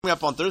Coming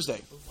up on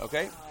Thursday,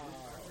 okay?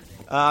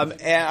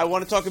 And I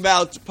want to talk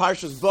about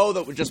Parshas Bo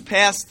that we just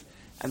passed,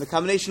 and the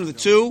combination of the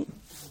two.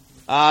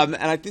 And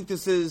I think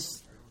this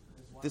is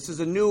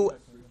a new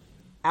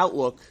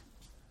outlook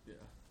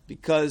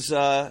because Tu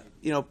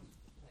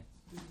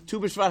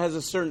B'Shvat has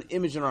a certain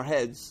image in our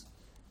heads,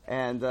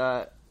 and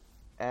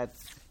at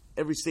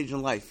every stage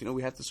in life,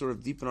 we have to sort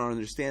of deepen our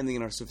understanding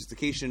and our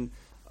sophistication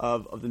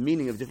of the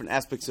meaning of different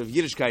aspects of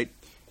Yiddishkeit.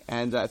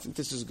 And I think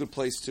this is a good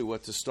place to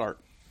start.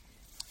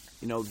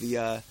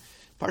 The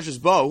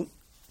Parshas Bo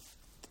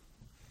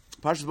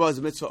is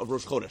a mitzvah of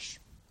Rosh Chodesh.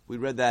 We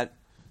read that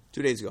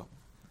 2 days ago.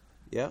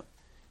 Yeah?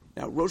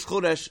 Now, Rosh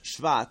Chodesh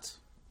Shvat,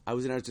 I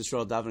was in Eretz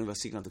Yisrael davening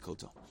Vasikin at the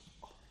Kotel.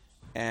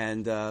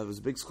 And it was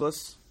a big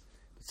schluss.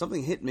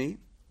 Something hit me.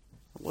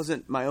 It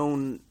wasn't my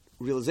own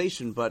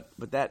realization, but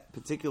that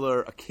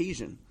particular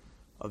occasion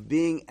of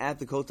being at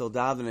the Kotel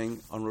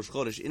davening on Rosh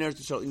Chodesh in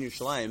Eretz Yisrael, in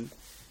Yerushalayim,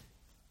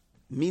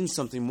 means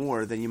something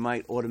more than you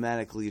might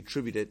automatically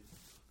attribute it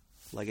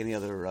like any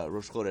other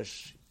Rosh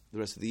Chodesh the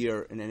rest of the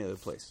year in any other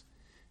place.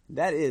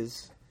 That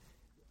is,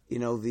 the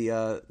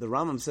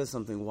Rambam says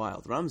something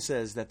wild. The Rambam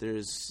says that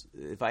there's,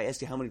 if I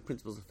ask you how many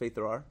principles of faith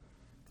there are,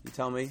 you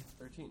tell me?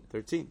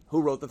 13.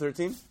 Who wrote the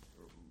 13?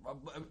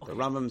 The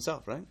Rambam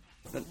himself, right?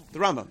 The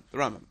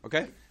Rambam,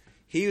 okay?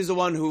 He was the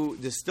one who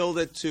distilled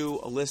it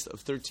to a list of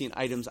 13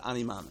 items on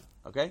Imam,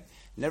 okay?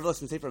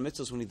 Nevertheless, in Sefer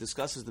Mitzvahs, when he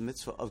discusses the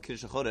mitzvah of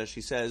Kiddush HaChodesh,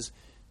 he says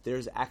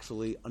there's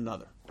actually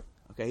another.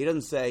 Okay, he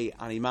doesn't say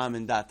an imam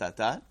and ...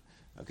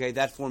 Okay,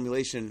 that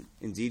formulation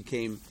indeed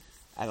came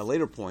at a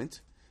later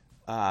point.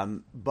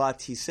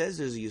 But he says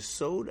there's a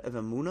yesod of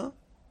emunah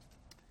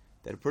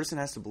that a person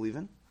has to believe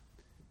in.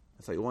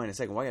 I'll tell you why in a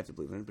second, why you have to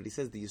believe in it. But he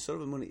says the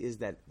yesod of emunah is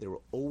that there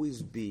will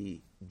always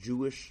be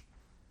Jewish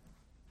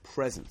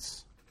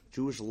presence,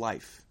 Jewish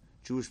life,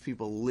 Jewish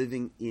people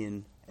living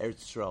in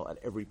Eretz Yisrael at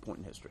every point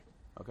in history.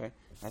 Okay?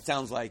 That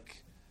sounds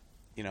like,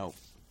 a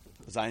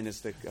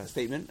Zionistic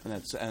statement, and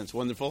it's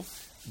wonderful.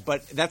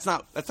 But that's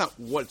not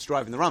what's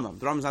driving the Rambam.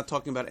 The Rambam's not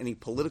talking about any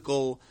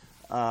political,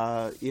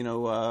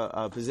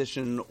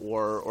 position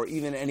or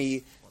even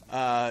any,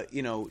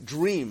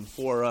 dream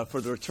for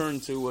the return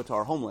to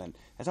our homeland.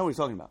 That's not what he's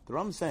talking about. The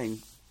Rambam's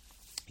saying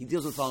he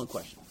deals with the following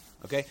question.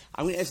 Okay,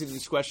 I'm going to ask you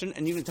this question,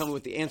 and you can tell me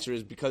what the answer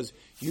is because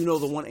you know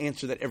the one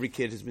answer that every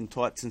kid has been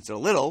taught since they're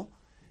little,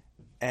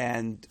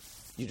 and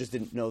you just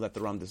didn't know that the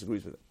Rambam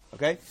disagrees with it.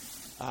 Okay,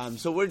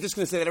 so we're just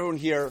going to say that everyone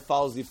here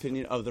follows the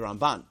opinion of the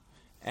Ramban.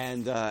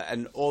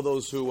 And all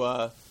those who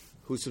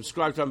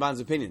subscribe to Ramban's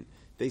opinion,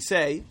 they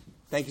say,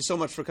 thank you so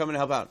much for coming to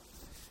help out.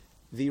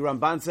 The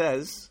Ramban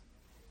says,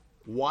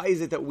 why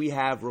is it that we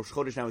have Rosh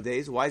Chodesh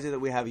nowadays? Why is it that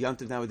we have Yom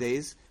Tov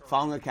nowadays,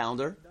 following a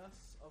calendar?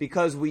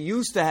 Because we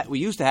used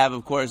to have,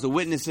 of course, the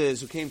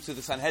witnesses who came to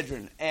the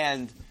Sanhedrin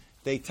and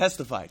they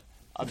testified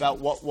about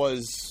what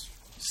was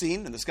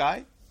seen in the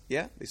sky.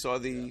 Yeah, they saw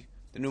the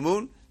new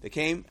moon. They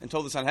came and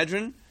told the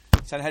Sanhedrin.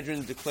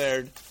 Sanhedrin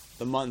declared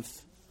the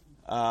month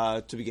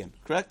to begin.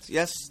 Correct?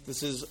 Yes?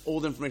 This is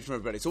old information for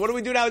everybody. So what do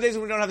we do nowadays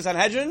when we don't have a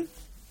Sanhedrin?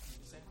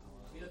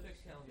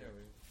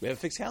 We have a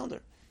fixed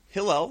calendar.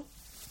 Hillel,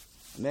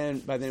 a man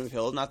by the name of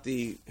Hillel, not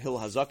the Hillel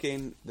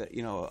Hazaken,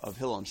 of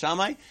Hillel and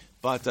Shammai,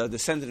 but a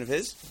descendant of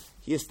his,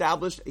 he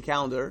established a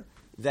calendar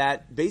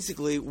that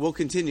basically will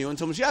continue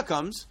until Mashiach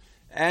comes,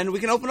 and we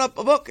can open up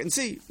a book and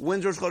see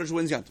when's Rosh Chodesh,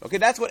 when's Yom Tov. Okay,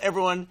 that's what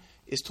everyone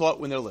is taught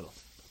when they're little.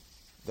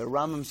 The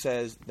Rambam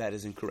says that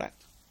is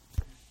incorrect.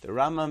 The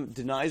Rambam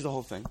denies the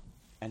whole thing.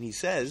 And he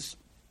says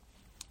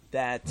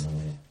that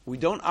we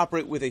don't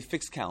operate with a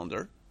fixed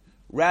calendar.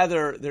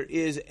 Rather, there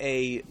is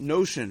a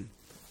notion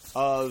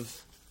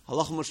of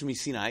Halacha Moshe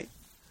Sinai,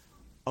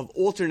 of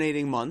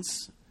alternating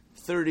months,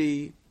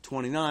 30,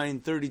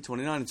 29, 30,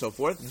 29, and so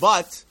forth.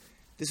 But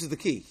this is the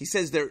key. He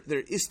says there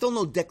is still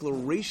no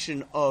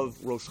declaration of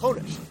Rosh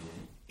Chodesh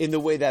in the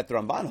way that the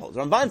Ramban holds.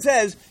 The Ramban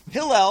says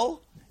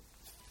Hillel,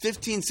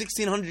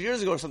 1600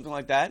 years ago or something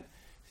like that,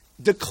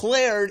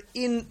 declared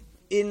in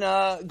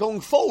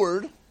going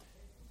forward,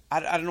 I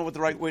don't know what the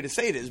right way to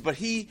say it is, but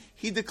he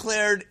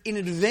declared in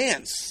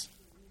advance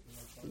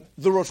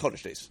the Rosh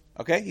Chodesh days.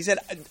 Okay? He said,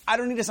 I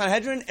don't need a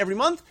Sanhedrin every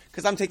month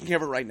because I'm taking care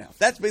of it right now.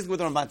 That's basically what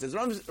the Ramban says. The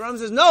Ramban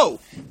says, no.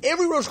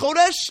 Every Rosh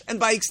Chodesh, and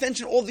by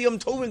extension all the Yom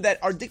Tovim that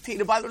are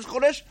dictated by the Rosh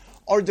Chodesh,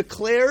 are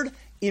declared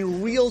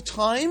in real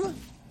time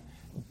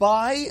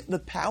by the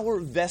power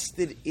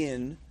vested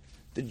in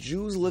the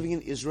Jews living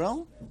in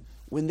Israel.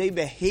 When they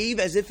behave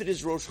as if it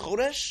is Rosh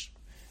Chodesh,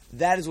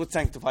 that is what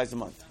sanctifies the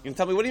month. You can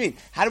tell me, what do you mean?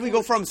 How do we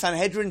go from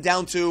Sanhedrin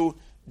down to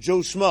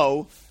Joe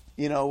Schmo,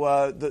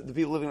 the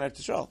people living in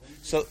Eretz Yisrael?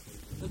 So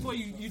that's why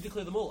you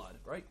declare the Molad,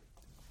 right?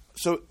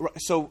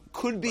 So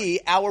could be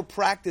our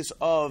practice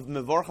of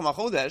Mevorach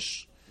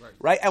HaChodesh,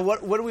 right? And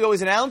what do we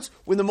always announce?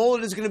 When the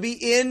Molad is going to be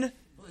in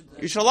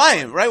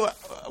Yerushalayim, right?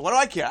 What do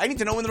I care? I need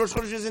to know when the Rosh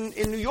Chodesh is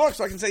in New York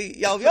so I can say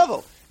Yalav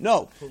Yavo.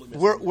 No,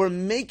 we're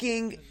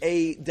making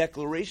a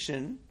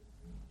declaration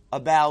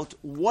about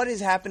what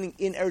is happening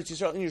in Eretz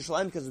Yisrael, in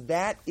Yerushalayim, because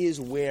that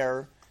is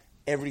where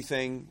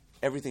everything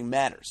everything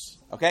matters.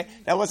 Okay?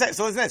 Now what's that?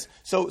 So listen to this.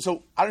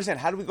 So I understand,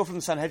 how do we go from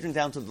the Sanhedrin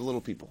down to the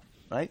little people?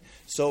 Right?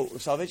 So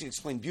Salvation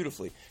explained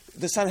beautifully.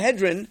 The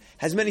Sanhedrin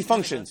has many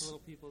functions. The little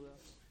people, though.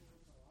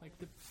 Like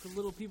the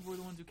little people were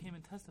the ones who came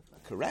and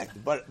testified. Correct.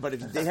 But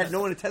if they had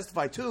no one to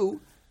testify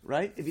to,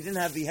 right? If you didn't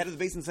have the head of the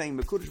basin saying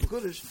Mekudesh,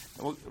 Mekudesh,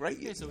 right?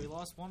 Okay, so we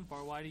lost one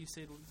part. Why do you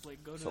say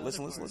like go to? So the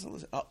listen.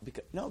 other part?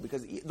 Oh,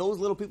 because those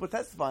little people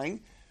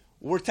testifying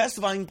were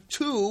testifying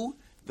to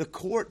the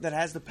court that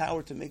has the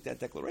power to make that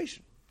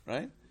declaration,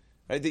 right?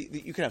 Right?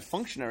 You can have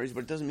functionaries, but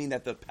it doesn't mean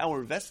that the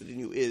power vested in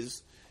you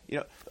is,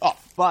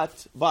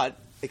 but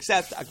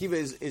except Akiva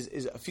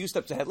is a few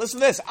steps ahead. Listen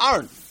to this,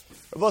 Aaron.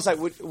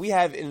 We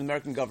have in the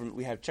American government,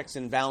 we have checks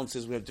and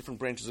balances, we have different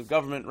branches of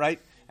government, right?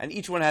 And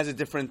each one has a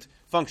different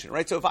function,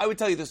 right? So if I would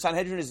tell you the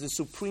Sanhedrin is the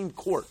Supreme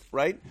Court,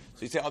 right?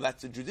 So you say, oh,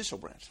 that's the judicial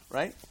branch,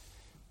 right?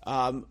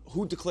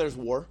 Who declares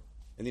war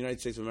in the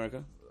United States of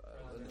America?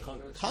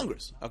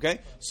 Congress. Okay?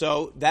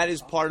 So that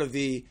is part of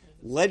the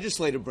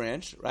legislative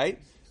branch, right?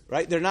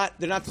 Right? They're not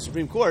the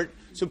Supreme Court.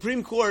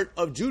 Supreme Court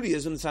of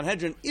Judaism, the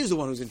Sanhedrin, is the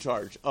one who's in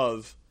charge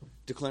of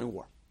declaring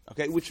war.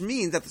 Okay? Which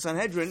means that the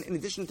Sanhedrin, in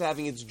addition to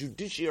having its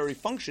judiciary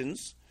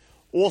functions,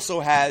 also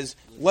has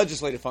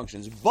legislative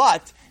functions.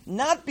 But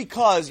not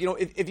because,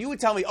 if you would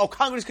tell me,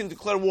 Congress can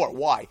declare war.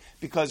 Why?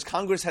 Because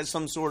Congress has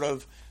some sort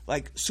of,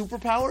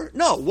 superpower?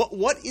 No.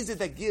 What is it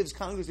that gives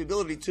Congress the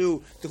ability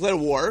to declare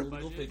war?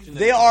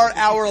 They are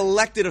our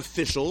elected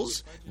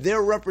officials.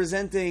 They're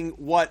representing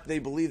what they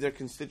believe their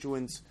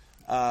constituents,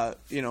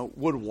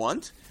 would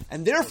want.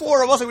 And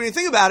therefore, also, when you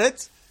think about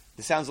it,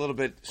 this sounds a little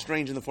bit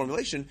strange in the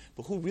formulation,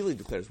 but who really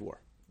declares war?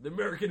 The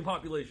American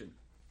population.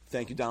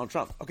 Thank you, Donald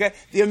Trump. Okay,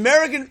 the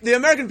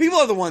American people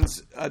are the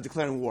ones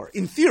declaring war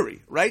in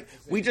theory, right?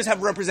 We just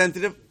have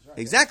representative.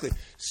 Exactly.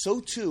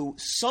 So too,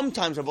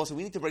 sometimes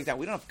we need to break down.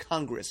 We don't have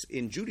Congress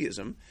in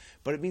Judaism,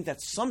 but it means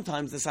that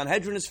sometimes the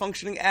Sanhedrin is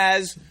functioning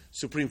as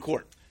Supreme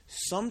Court.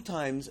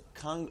 Sometimes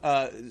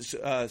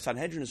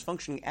Sanhedrin is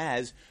functioning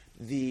as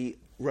the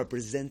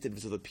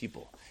representatives of the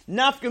people.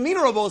 Nafkamina,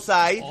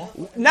 Rabosai.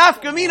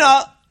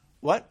 Nafkamina.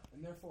 What?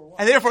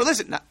 And therefore,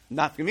 listen.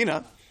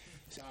 Nafkamina.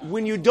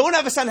 When you don't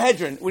have a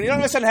Sanhedrin,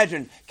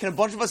 can a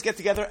bunch of us get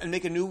together and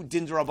make a new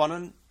Din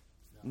D'Rabbanan?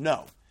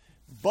 No.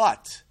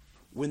 But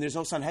when there's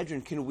no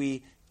Sanhedrin, can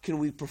we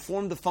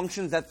perform the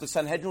functions that the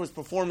Sanhedrin was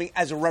performing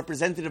as a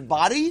representative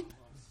body?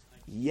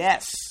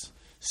 Yes.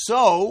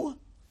 So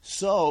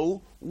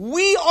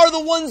we are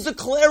the ones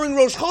declaring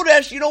Rosh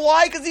Chodesh. You know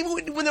why? Because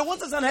even when there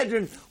was a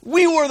Sanhedrin,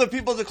 we were the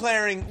people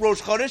declaring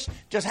Rosh Chodesh.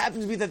 Just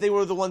happens to be that they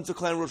were the ones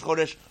declaring Rosh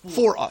Chodesh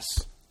for us.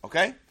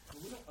 Okay?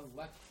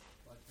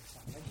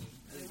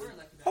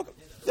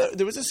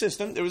 There was a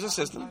system. I don't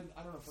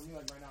know. For me,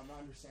 right now, I'm not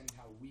understanding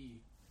how we.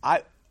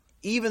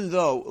 Even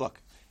though, look,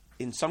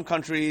 in some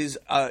countries,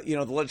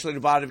 the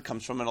legislative body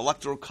comes from an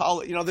electoral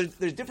college.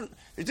 There's different,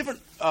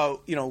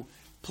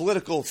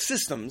 political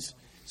systems.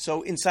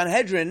 So in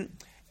Sanhedrin,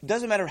 it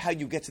doesn't matter how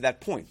you get to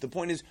that point. The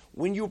point is,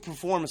 when you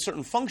perform a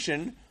certain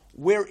function,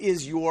 where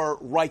is your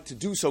right to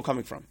do so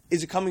coming from?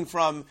 Is it coming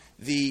from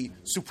the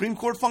Supreme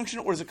Court function,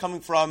 or is it coming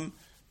from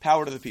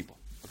power to the people?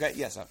 Okay.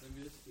 Yes.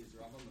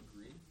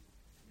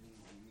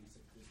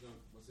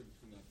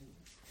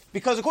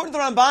 Because according to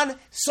the Ramban,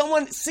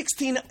 someone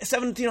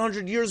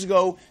 1700 years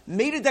ago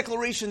made a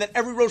declaration that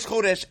every Rosh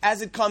Chodesh,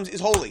 as it comes, is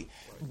holy.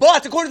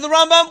 But according to the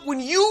Rambam, when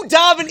you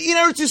daven in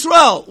Eretz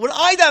Yisrael, when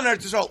I daven in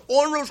Eretz Yisrael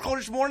on Rosh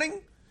Chodesh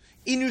morning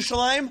in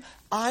Yerushalayim,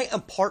 I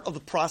am part of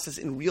the process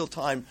in real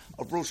time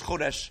of Rosh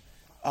Chodesh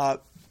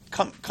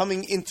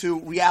coming into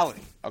reality.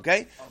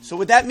 Okay? So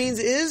what that means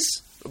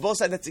is, both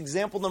sides, that's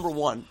example number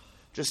one.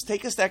 Just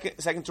take a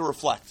second to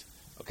reflect.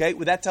 Okay?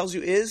 What that tells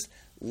you is,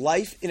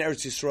 life in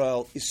Eretz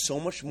Yisrael is so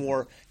much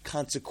more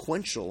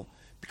consequential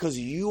because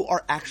you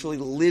are actually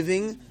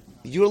living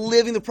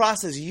the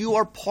process. You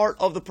are part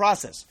of the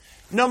process.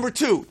 Number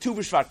two, Tu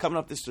B'Shvat, coming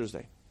up this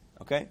Thursday.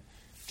 Okay?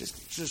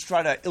 Just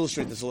try to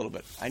illustrate this a little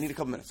bit. I need a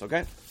couple minutes,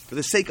 okay? For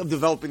the sake of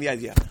developing the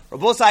idea.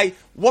 Rabbosai,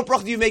 what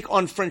bracha do you make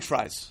on French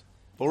fries?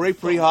 Borei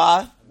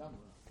Priha.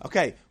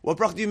 Okay. What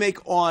bracha do you make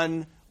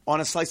on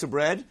a slice of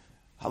bread?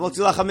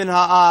 Hamotzilach min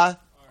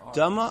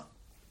ha'adama.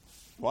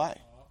 Why?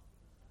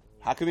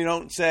 How come you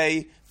don't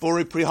say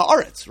Borei Pri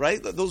Haaretz,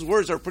 right? Those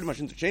words are pretty much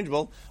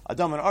interchangeable.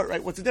 Adam and Art,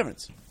 right? What's the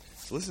difference?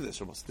 So listen to this,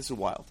 Ramos. This is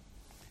wild.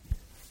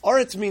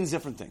 Aretz means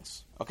different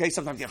things. Okay?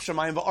 Sometimes you have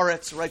Shemayim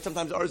Ba'aretz, right?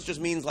 Sometimes Aretz just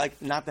means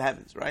not the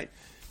heavens, right?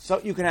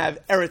 So you can have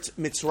Eretz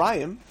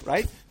Mitzrayim,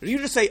 right? But if you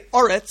just say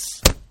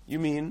Aretz, you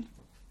mean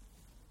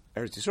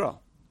Eretz Yisrael,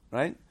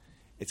 right?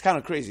 It's kind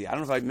of crazy. I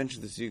don't know if I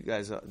mentioned this to you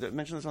guys. Did I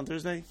mention this on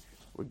Thursday?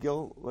 With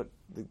Gil,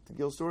 the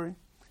Gil story?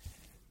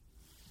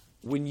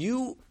 When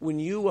you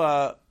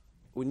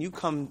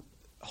come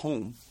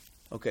home,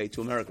 okay,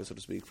 to America, so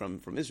to speak,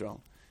 from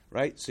Israel,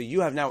 right? So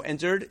you have now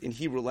entered in the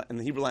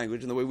Hebrew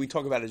language, and the way we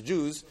talk about it as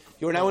Jews,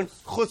 you are now in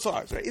Chutz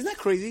La'aretz, right? Isn't that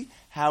crazy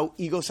how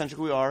egocentric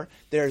we are?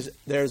 There's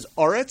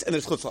Aretz and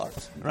there's Chutz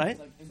La'aretz, right?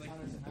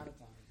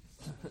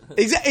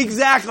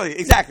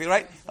 Exactly,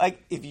 right?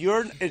 Like if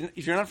you're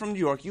not from New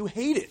York, you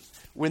hate it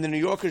when the New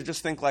Yorkers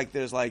just think like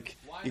there's like,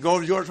 you go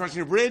over George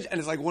Washington Bridge and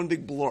it's like one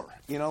big blur.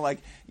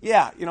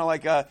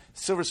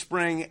 Silver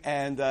Spring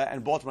and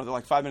Baltimore, they're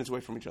like 5 minutes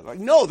away from each other. Like,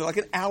 no, they're like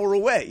an hour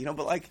away,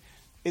 but like,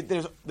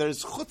 there's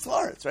chutz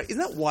la'aretz, right? Isn't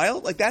that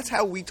wild? Like, that's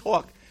how we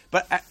talk.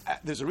 But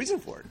there's a reason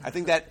for it. I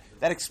think that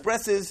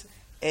expresses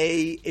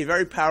a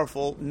very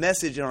powerful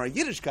message in our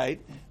Yiddishkeit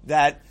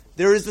that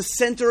there is the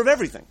center of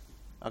everything,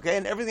 okay?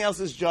 And everything else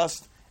is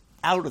just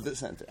out of the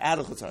center, out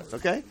of chutz la'aretz,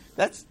 okay?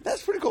 That's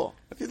pretty cool,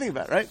 if you think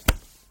about it, right?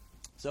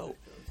 So,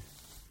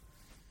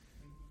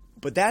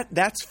 but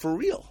that's for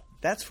real.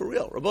 That's for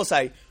real.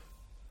 Rabosai,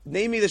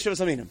 name me the Shivas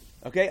Aminim,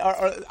 okay?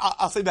 Or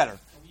I'll say better.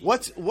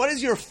 What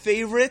is your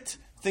favorite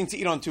thing to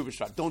eat on Tu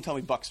B'Shvat? Don't tell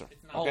me Buxer.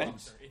 Okay.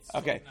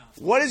 Okay.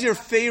 What is your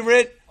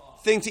favorite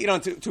thing to eat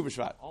on Tu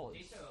B'Shvat?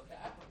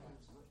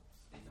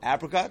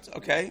 Apricots.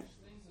 Okay.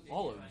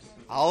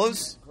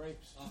 Olives.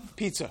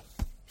 Pizza.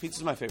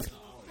 Pizza's my favorite.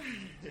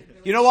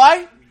 You know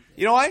why?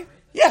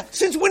 Yeah.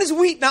 Since when is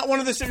wheat not one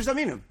of the Shivas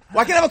Aminim?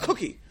 Why can't I have a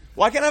cookie?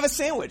 Why can't I have a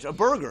sandwich, a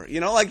burger?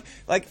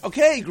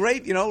 Okay,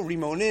 great.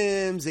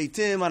 Rimonim,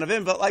 zaitim,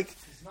 anavim, but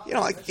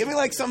give me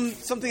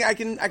something I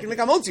can make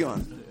a motzi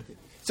on.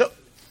 So.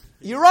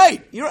 You're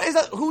right.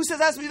 Who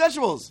says it has to be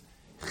vegetables?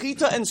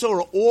 Chita and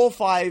sorah,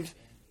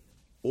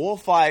 all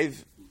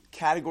five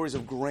categories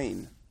of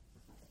grain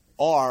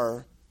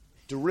are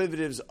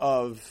derivatives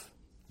of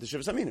the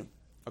Shivas Aminim.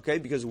 Okay,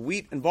 because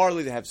wheat and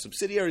barley, they have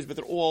subsidiaries, but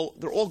they're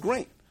all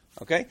grain.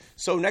 Okay,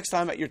 so next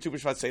time at your Tu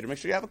B'Shvat Seder, make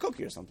sure you have a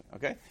cookie or something.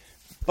 Okay,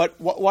 but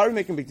why are we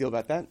making a big deal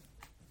about that?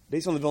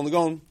 Based on the Vilna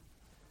Gaon,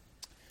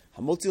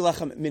 Hamotzi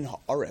lechem min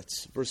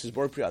haaretz versus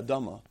Bor Pri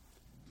Adama.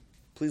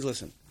 Please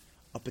listen.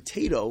 A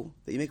potato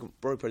that you make a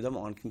Bor Pri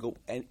Adama on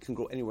can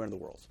grow anywhere in the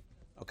world.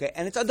 Okay,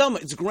 and it's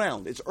Adama, it's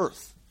ground, it's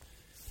earth.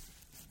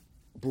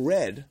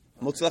 Bread,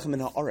 Hamotzi lechem min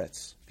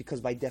haaretz,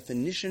 because by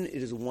definition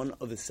it is one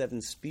of the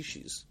 7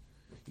 species.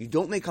 You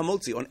don't make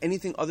hamotzi on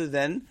anything other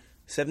than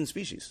 7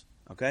 species.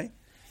 Okay,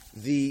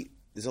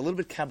 there's a little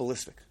bit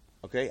Kabbalistic.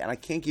 Okay, and I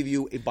can't give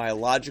you a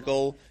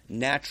biological,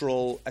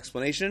 natural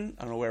explanation.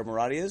 I don't know where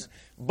Maradi is,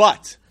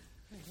 but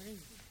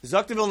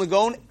Zaktiv El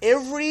Nagon,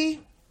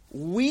 every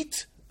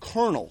wheat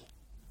kernel,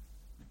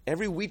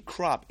 every wheat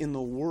crop in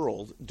the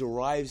world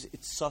derives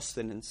its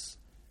sustenance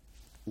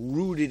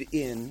rooted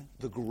in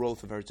the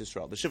growth of Eretz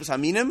Yisrael. The Shivas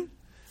Haminim,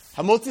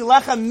 Hamotzi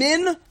Lecha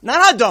Min,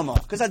 not Adama,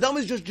 because Adama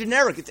is just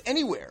generic, it's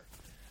anywhere.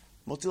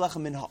 Hamotzi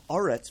Lecha Min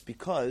Haaretz,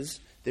 because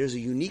there's a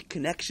unique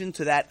connection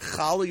to that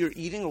challah you're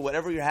eating or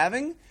whatever you're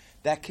having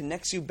that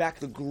connects you back.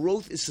 The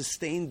growth is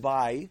sustained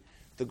by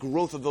the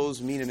growth of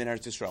those minim in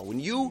Eretz Yisrael. When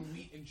you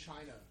wheat in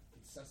China,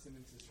 its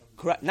sustenance is from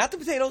correct, not the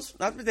potatoes.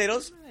 Isn't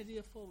an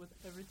idea full with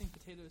everything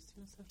potatoes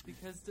too and stuff?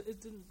 Because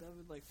it didn't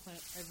David plant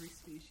every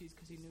species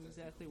because he knew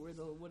exactly where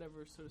the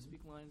whatever, so to speak,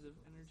 lines of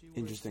energy were.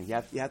 Interesting.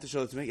 You have to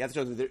show it to me.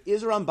 There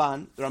is a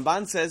Ramban. The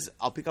Ramban says,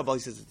 I'll pick up all he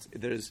says.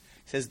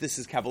 Says this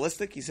is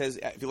Kabbalistic. He says,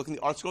 if you look in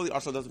the art scroll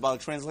doesn't bother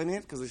translating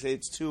it because they say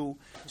it's too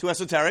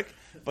esoteric.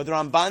 But the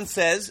Ramban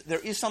says there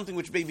is something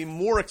which may be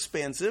more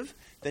expansive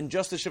than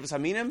just the Shivas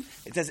Haminim.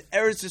 It says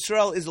Eretz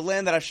Yisrael is the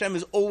land that Hashem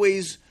is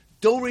always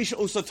Dorish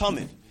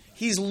Osatamid.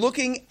 He's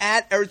looking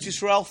at Eretz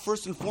Yisrael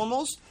first and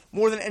foremost,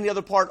 more than any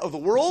other part of the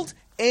world.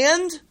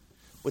 And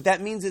what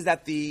that means is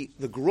that the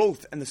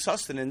growth and the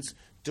sustenance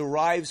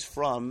derives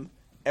from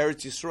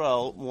Eretz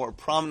Yisrael more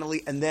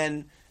prominently, and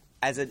then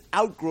as an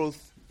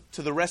outgrowth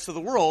to the rest of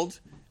the world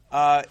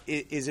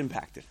is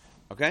impacted.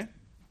 Okay?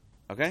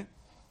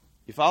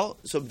 You follow?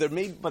 So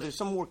but there's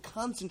some more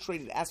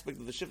concentrated aspect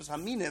of the Shivas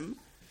Haminim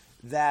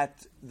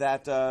that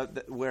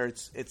where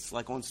it's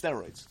like on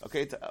steroids.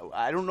 Okay,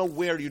 I don't know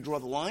where you draw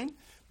the line,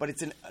 but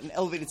it's an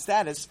elevated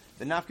status.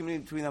 The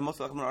nafkamina between the Hamotzi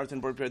lechem min haaretz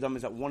and Bor Pri Adama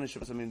is that one is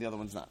Shivas Haminim, the other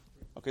one's not.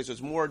 Okay, so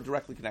it's more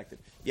directly connected.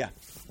 Yeah.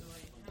 So I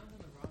found on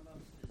the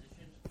Rambam's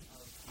position of the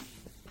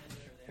 10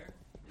 that are there,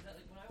 is that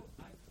like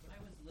when I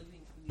was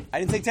living in the... I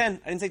didn't say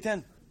 10. The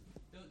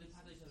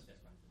population was just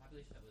right. The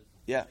population that was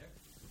Yeah. there.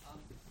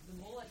 The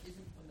molad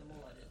isn't from the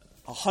molad is.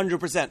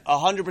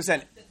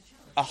 100%.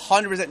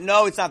 100%.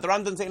 No, it's not. The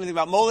Ram doesn't say anything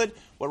about molad.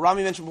 What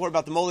Rami mentioned before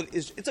about the molad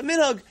is it's a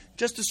minhag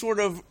just to sort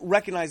of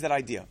recognize that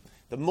idea.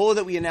 The molad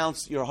that we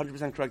announced, you're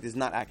 100% correct, is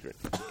not accurate.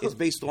 It's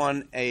based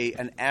on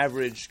an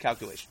average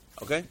calculation.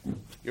 Okay?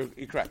 You're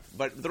correct.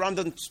 But the Ram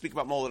doesn't speak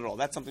about molad at all.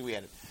 That's something we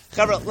added.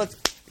 Chavra, let's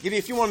give you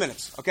a few more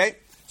minutes. Okay?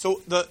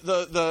 So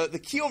the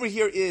key over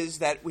here is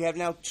that we have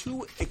now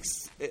two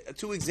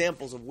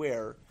examples of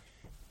where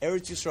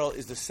Eretz Yisrael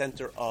is the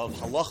center of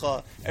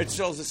halacha. Eretz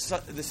Yisrael is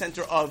the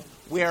center of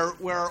where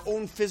our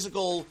own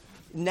physical,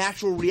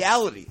 natural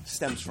reality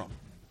stems from.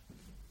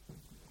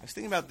 I was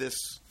thinking about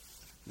this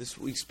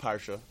week's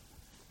parsha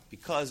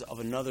because of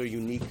another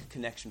unique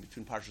connection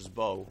between Parshas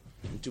Bo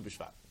and Tu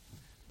B'Shvat.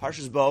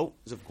 Parshas Bo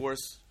is, of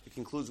course, it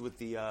concludes with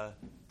the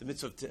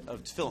mitzvah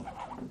of tefillin.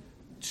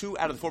 2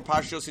 out of the 4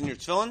 parshas in your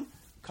tefillin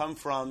come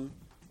from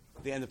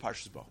the end of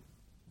Parshas Bo.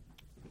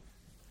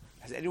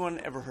 Has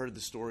anyone ever heard the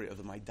story of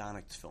the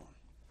Maidanic tefillin?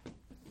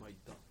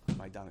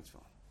 Maidanic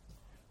tefillin.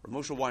 Rav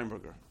Moshe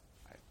Weinberger.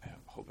 I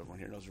hope everyone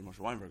here knows Rav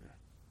Moshe Weinberger.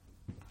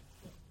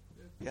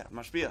 Yeah,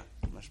 Mashpia,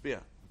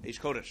 Eish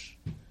Kodesh.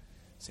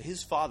 So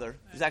his father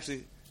is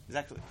actually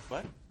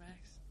what? Max.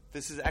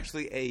 This is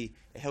actually a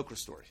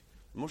Hillcrest story.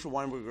 Moshe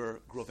Weinberger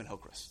grew up in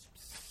Hillcrest.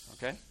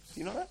 Okay? Do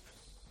you know that?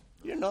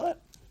 You didn't know that?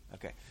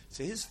 Okay.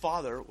 So his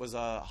father was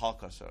a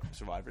Holocaust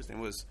survivor. His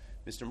name was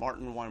Mr.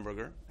 Martin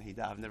Weinberger. He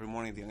davened every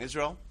morning at the Young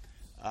Israel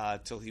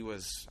till he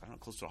was,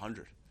 close to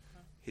 100.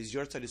 His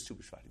yahrzeit is Tu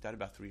B'Shvat. He died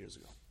about 3 years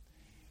ago.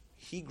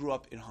 He grew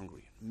up in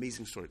Hungary.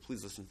 Amazing story.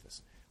 Please listen to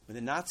this. When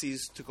the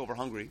Nazis took over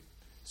Hungary,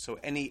 so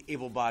any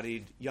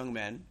able-bodied young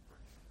men,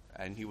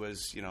 and he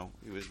was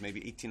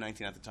maybe 18,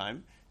 19 at the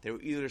time, they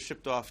were either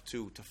shipped off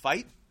to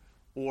fight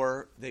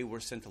or they were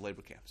sent to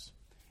labor camps.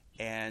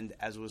 And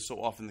as was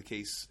so often the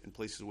case in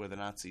places where the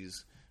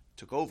Nazis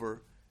took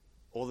over,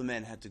 all the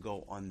men had to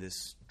go on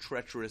this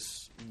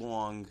treacherous,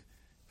 long,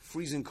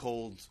 freezing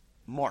cold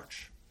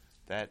march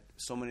that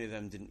so many of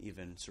them didn't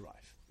even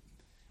survive.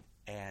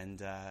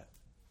 And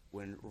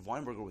when Rav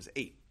Weinberger was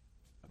 8,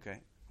 when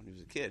he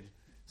was a kid,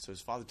 so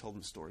his father told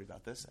him a story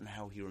about this and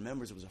how he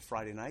remembers it was a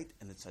Friday night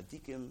and the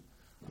tzaddikim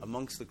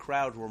amongst the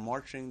crowd who were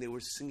marching, they were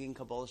singing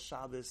Kabbalah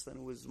Shabbos, and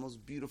it was the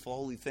most beautiful,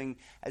 holy thing,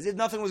 as if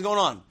nothing was going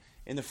on.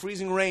 In the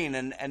freezing rain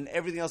and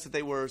everything else that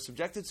they were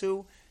subjected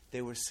to,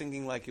 they were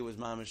singing like it was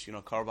mamish,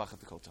 Karabach at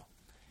the Kotel.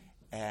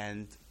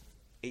 And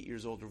 8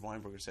 years old, Rav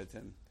Weinberger said to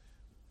him,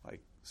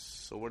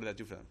 so what did that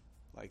do for them?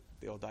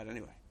 They all died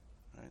anyway,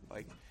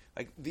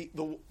 right?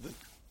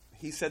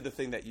 He said the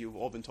thing that you've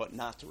all been taught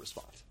not to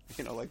respond.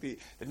 The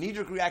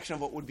knee-jerk reaction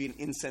of what would be an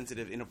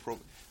insensitive,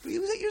 inappropriate. But he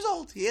was 8 years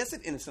old. He asked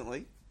it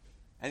innocently,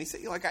 and he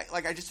said,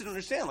 I just didn't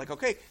understand.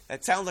 Okay,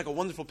 that sounds like a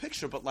wonderful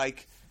picture, but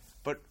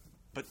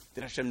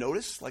did Hashem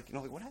notice? What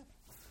happened?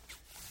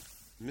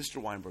 Mr.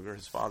 Weinberger,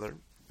 his father,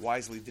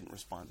 wisely didn't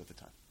respond at the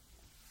time.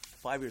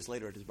 5 years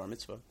later, at his bar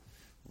mitzvah,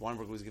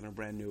 Weinberger was given a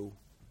brand new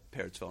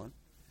pair of tefillin,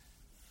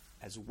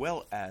 as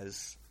well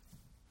as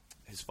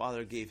his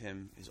father gave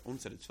him his own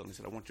set of tefillin. He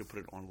said, I want you to put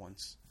it on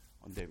once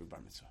on day of your bar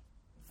mitzvah.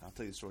 And I'll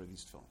tell you the story of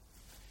these tefillin.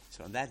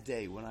 So on that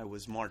day, when I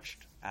was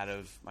marched out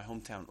of my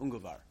hometown,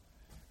 Ungavar,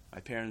 my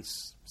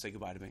parents said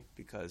goodbye to me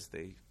because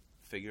they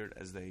figured,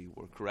 as they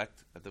were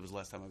correct, that that was the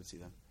last time I would see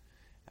them.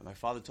 And my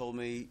father told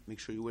me, make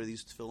sure you wear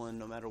these tefillin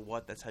no matter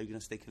what. That's how you're going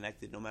to stay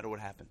connected no matter what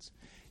happens.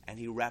 And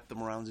he wrapped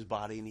them around his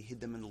body and he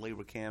hid them in the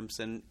labor camps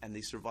and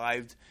they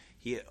survived.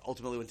 He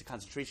ultimately went to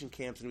concentration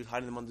camps and he was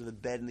hiding them under the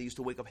bed, and they used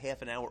to wake up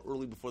half an hour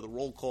early before the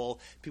roll call.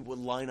 People would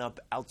line up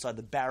outside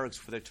the barracks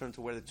for their turn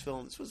to wear the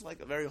tefillin.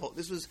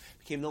 This was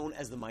became known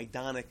as the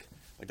Maidanek.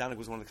 Maidanek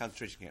was one of the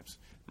concentration camps.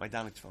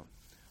 Maidanek tefillin.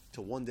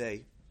 Till one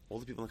day, all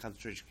the people in the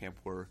concentration camp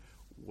were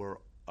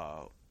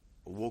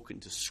awoken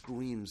to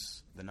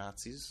screams of the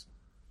Nazis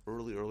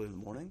early in the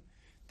morning.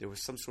 There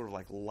was some sort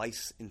of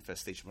lice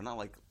infestation, but not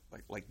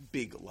like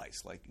big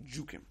lice, like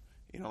jukim,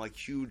 like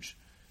huge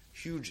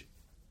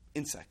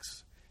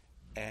insects.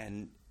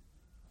 And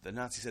the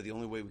Nazis said the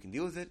only way we can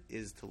deal with it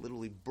is to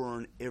literally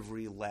burn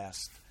every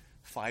last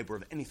fiber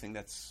of anything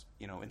that's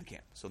in the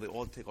camp. So they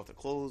all take off their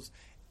clothes,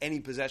 any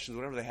possessions,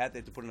 whatever they had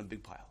to put in a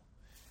big pile.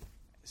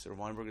 So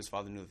Weinberger's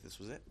father knew that this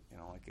was it.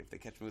 If they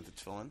catch me with the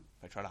tefillin,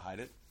 if I try to hide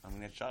it, I'm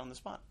going to get shot on the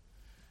spot.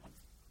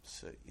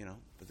 So,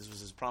 but this was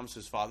his promise to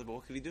his father, but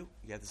what could he do?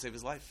 He had to save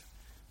his life.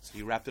 So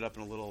he wrapped it up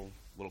in a little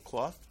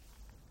cloth,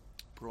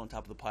 put it on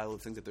top of the pile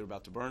of things that they were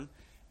about to burn,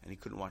 and he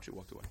couldn't watch it,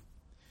 walked away.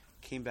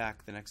 Came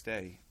back the next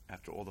day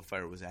after all the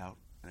fire was out,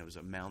 and it was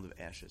a mound of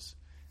ashes,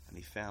 and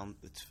he found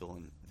the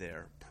tefillin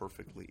there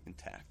perfectly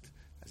intact,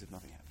 as if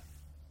nothing happened.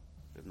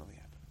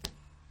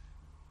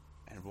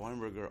 And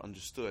Weinberger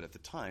understood at the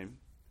time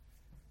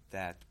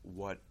that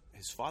what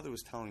his father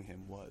was telling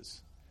him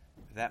was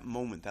that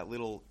moment, that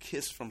little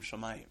kiss from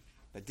Shamayim,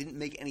 that didn't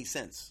make any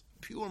sense,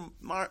 pure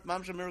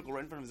mamsha miracle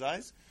right in front of his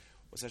eyes,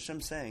 was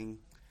Hashem saying,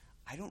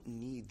 I don't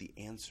need the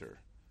answer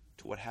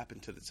to what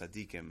happened to the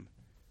tzaddikim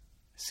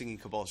singing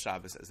Kabbalah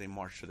Shabbos as they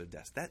marched to their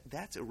deaths.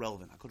 That's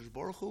irrelevant. HaKadosh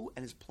Baruch Hu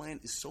and his plan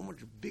is so much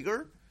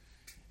bigger.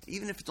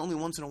 Even if it's only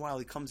once in a while,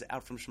 he comes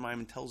out from Shamayim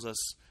and tells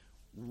us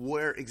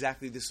where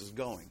exactly this is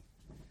going.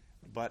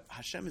 But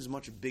Hashem is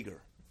much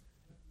bigger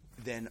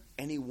than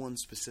any one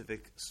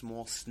specific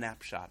small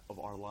snapshot of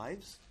our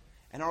lives.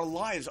 And our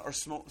lives are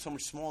so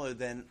much smaller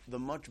than the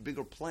much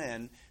bigger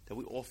plan that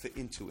we all fit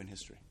into in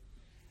history.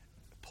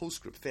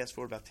 Postscript, fast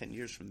forward about 10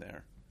 years from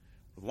there,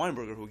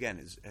 Weinberger, who again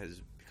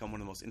has become one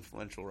of the most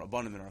influential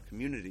rabbanim in our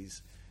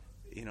communities,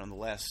 in the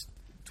last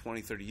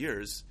 20, 30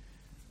 years,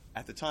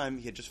 at the time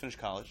he had just finished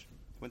college,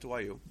 went to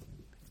YU,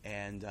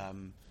 and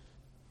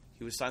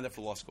he was signed up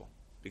for law school,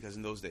 because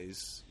in those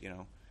days,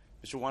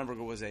 Mr.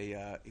 Weinberger was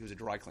he was a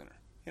dry cleaner.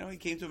 He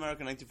came to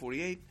America in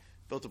 1948,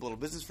 built up a little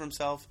business for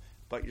himself,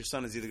 but your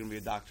son is either going to be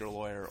a doctor, a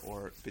lawyer,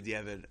 or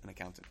b'diavad, an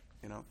accountant.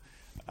 No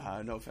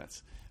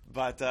offense.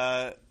 But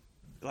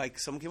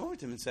someone came over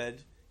to him and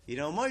said,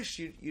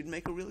 Moshe, you'd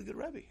make a really good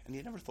Rebbe. And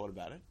he never thought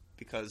about it,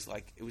 because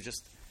it was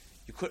just,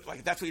 you could,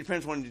 that's what your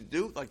parents wanted you to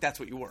do, that's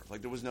what you were.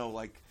 There was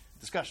no,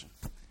 discussion.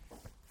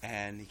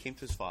 And he came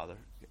to his father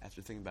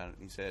after thinking about it,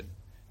 and he said,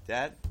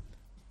 Dad,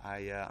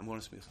 I'm going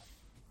to Smicha.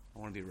 I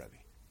want to be a Rebbe.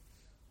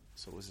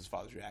 So what was his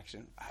father's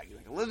reaction? You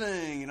make a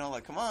living,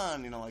 like, come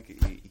on, like,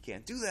 you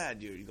can't do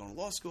that. You're going to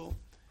law school.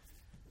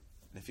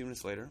 And a few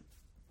minutes later,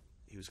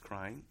 he was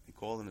crying. He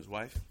called in his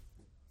wife,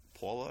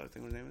 Paula, I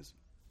think her name is.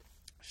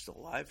 She's still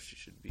alive. She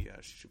should be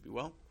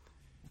well.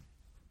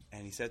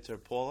 And he said to her,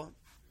 Paula,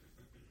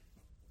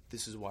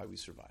 this is why we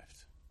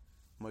survived.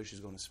 Moshe is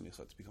going to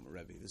Smicha to become a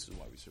Rebbe. This is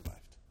why we survived.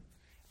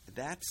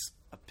 That's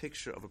a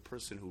picture of a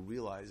person who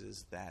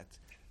realizes that,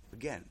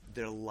 again,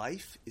 their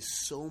life is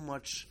so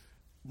much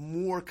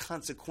more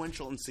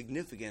consequential and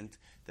significant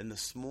than the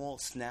small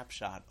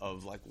snapshot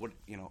of, like, what,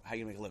 how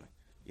you make a living.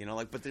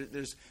 But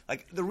there's,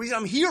 like, the reason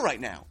I'm here right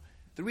now,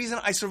 the reason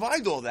I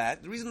survived all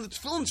that, the reason the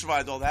tefillin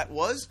survived all that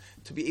was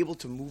to be able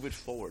to move it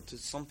forward to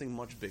something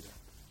much bigger.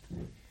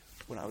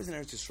 When I was in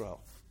Eretz Yisrael,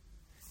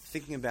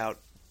 thinking about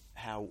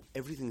how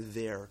everything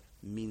there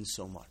means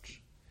so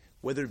much,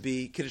 whether it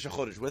be Kiddush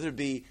HaChodesh, whether it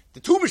be the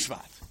Tu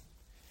B'Shvat,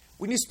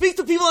 when you speak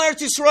to people in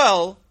Eretz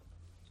Yisrael,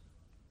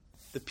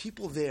 the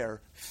people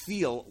there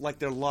feel like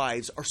their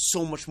lives are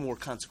so much more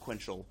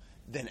consequential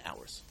than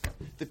ours.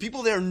 The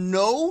people there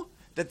know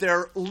that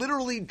they're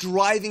literally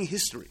driving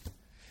history.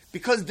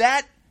 Because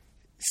that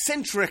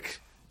centric,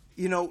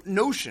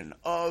 notion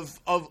of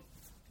Eretz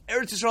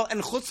Yisrael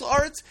and Chutz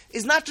La'aretz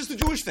is not just a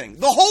Jewish thing.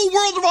 The whole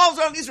world revolves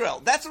around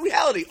Israel. That's the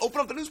reality. Open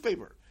up the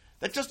newspaper.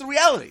 That's just the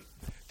reality.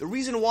 The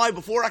reason why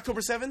before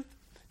October 7th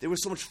there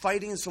was so much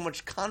fighting and so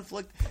much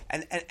conflict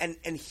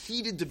and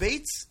heated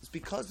debates is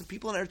because the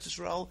people in Eretz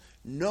Yisrael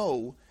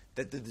know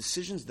that the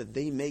decisions that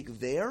they make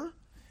there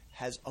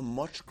has a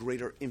much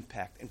greater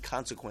impact and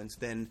consequence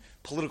than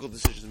political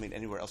decisions made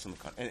anywhere else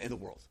in the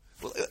world.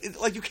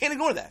 Well, you can't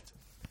ignore that.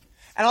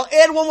 And I'll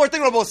add one more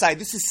thing on both sides.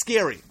 This is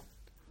scary.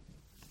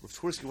 Rav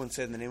Twersky once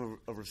said in the name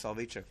of Rav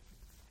Soloveitchik,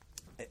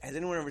 has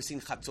anyone ever seen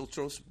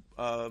chatzotros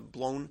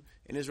blown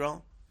in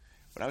Israel?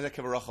 When I was at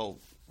Kever Rachel,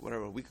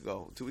 a week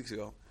ago, 2 weeks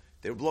ago,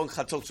 they were blowing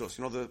chatzotros,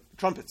 the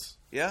trumpets.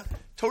 Yeah?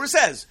 Torah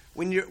says,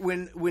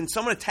 when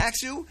someone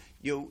attacks you,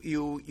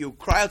 you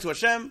cry out to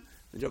Hashem,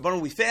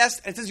 we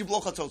fast, and it says you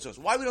blow chatzotros.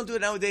 Why we don't do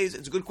it nowadays,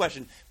 it's a good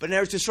question. But in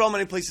Eretz Yisrael,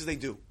 many places they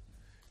do.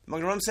 The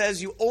Magen Avraham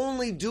says you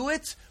only do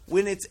it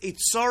when it's a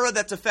tzara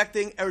that's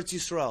affecting Eretz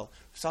Yisrael.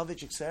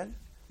 Soloveitchik said,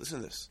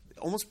 listen to this,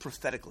 almost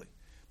prophetically.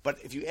 But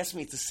if you ask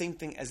me, it's the same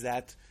thing as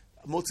that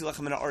Motzi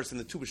Lechem Min Ha'aretz in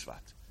the Tu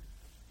B'Shvat.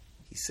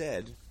 He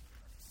said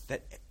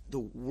that the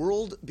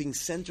world being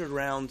centered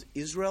around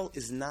Israel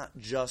is not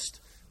just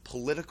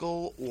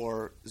political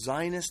or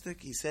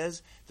Zionistic. He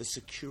says the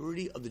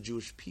security of the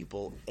Jewish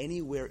people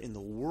anywhere in the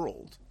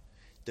world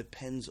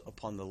depends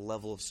upon the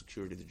level of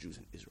security of the Jews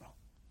in Israel.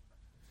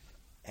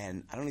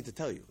 And I don't need to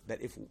tell you that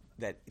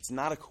it's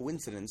not a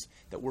coincidence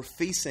that we're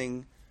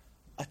facing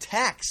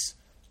attacks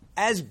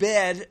as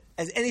bad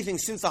as anything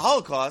since the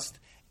Holocaust,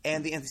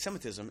 and the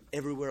anti-Semitism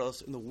everywhere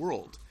else in the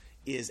world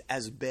is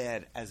as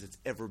bad as it's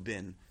ever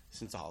been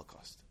since the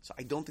Holocaust. So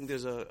I don't think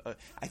there's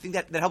I think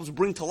that helps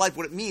bring to life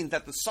what it means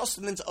that the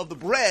sustenance of the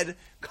bread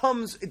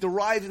it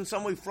derives in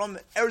some way from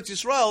Eretz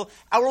Yisrael,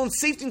 our own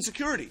safety and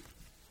security.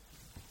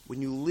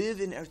 When you live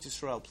in Eretz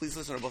Yisrael, please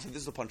listen to this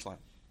is the punchline.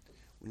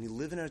 When you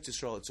live in Eretz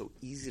Yisrael, it's so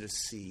easy to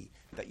see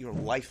that your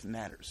life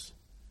matters.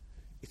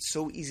 It's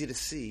so easy to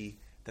see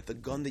that the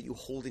gun that you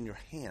hold in your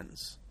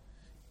hands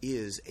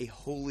is a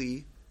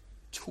holy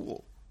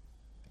tool.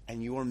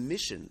 And your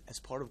mission as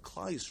part of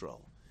Klal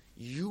Yisrael,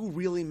 you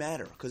really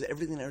matter, because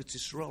everything in Eretz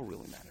Yisrael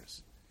really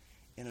matters.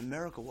 In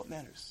America, what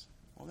matters?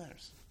 What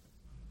matters?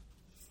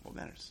 What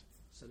matters?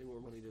 Sending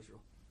more money to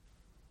Israel.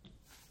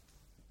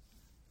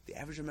 The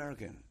average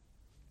American,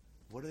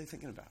 what are they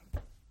thinking about?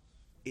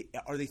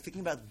 Are they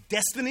thinking about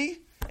destiny?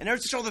 In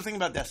Eretz Yisrael, they're thinking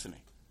about destiny.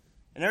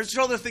 In Eretz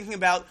Yisrael, they're thinking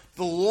about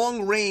the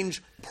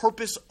long-range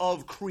purpose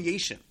of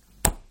creation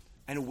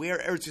and where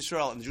Eretz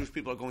Yisrael and the Jewish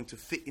people are going to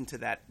fit into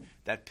that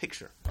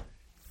picture.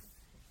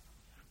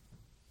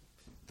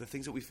 The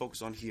things that we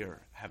focus on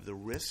here have the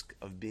risk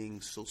of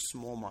being so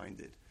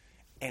small-minded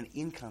and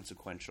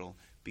inconsequential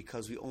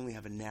because we only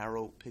have a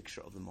narrow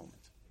picture of the moment.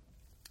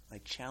 I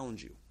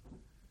challenge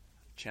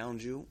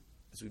you,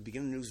 as we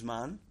begin a new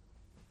Zman,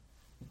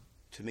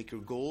 to make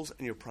your goals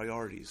and your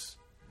priorities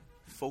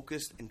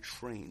focused and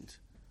trained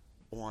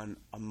on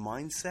a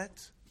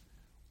mindset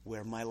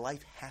where my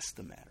life has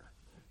to matter.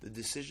 The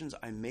decisions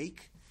I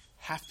make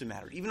have to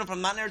matter. Even if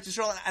I'm not in Eretz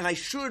Yisrael, and I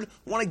should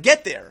want to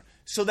get there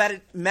so that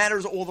it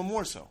matters all the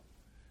more so.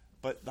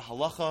 But the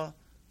halacha,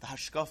 the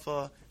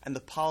hashkafa, and the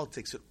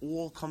politics, it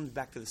all comes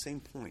back to the same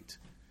point.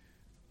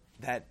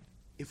 That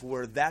if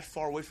we're that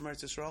far away from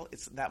Eretz Yisrael,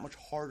 it's that much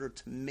harder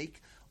to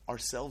make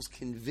ourselves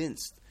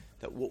convinced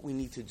that what we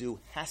need to do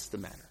has to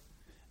matter.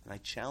 And I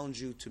challenge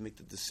you to make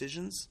the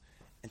decisions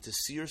and to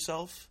see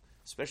yourself,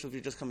 especially if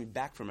you're just coming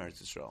back from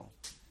Eretz Yisrael,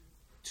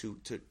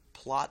 to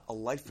plot a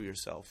life for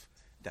yourself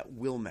that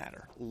will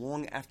matter.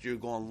 Long after you're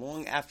gone,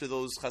 long after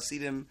those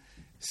Hasidim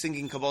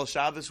singing Kabbalah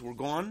Shabbos were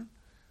gone,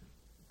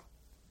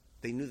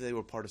 they knew they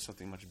were part of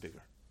something much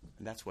bigger.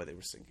 And that's why they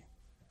were singing.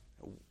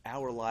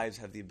 Our lives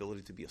have the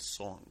ability to be a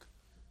song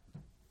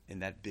in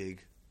that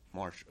big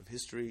march of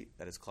history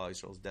that is Klal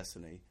Yisrael's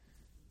destiny,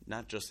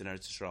 not just in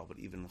Eretz Yisrael, but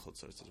even in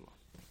Chutz Eretz as well.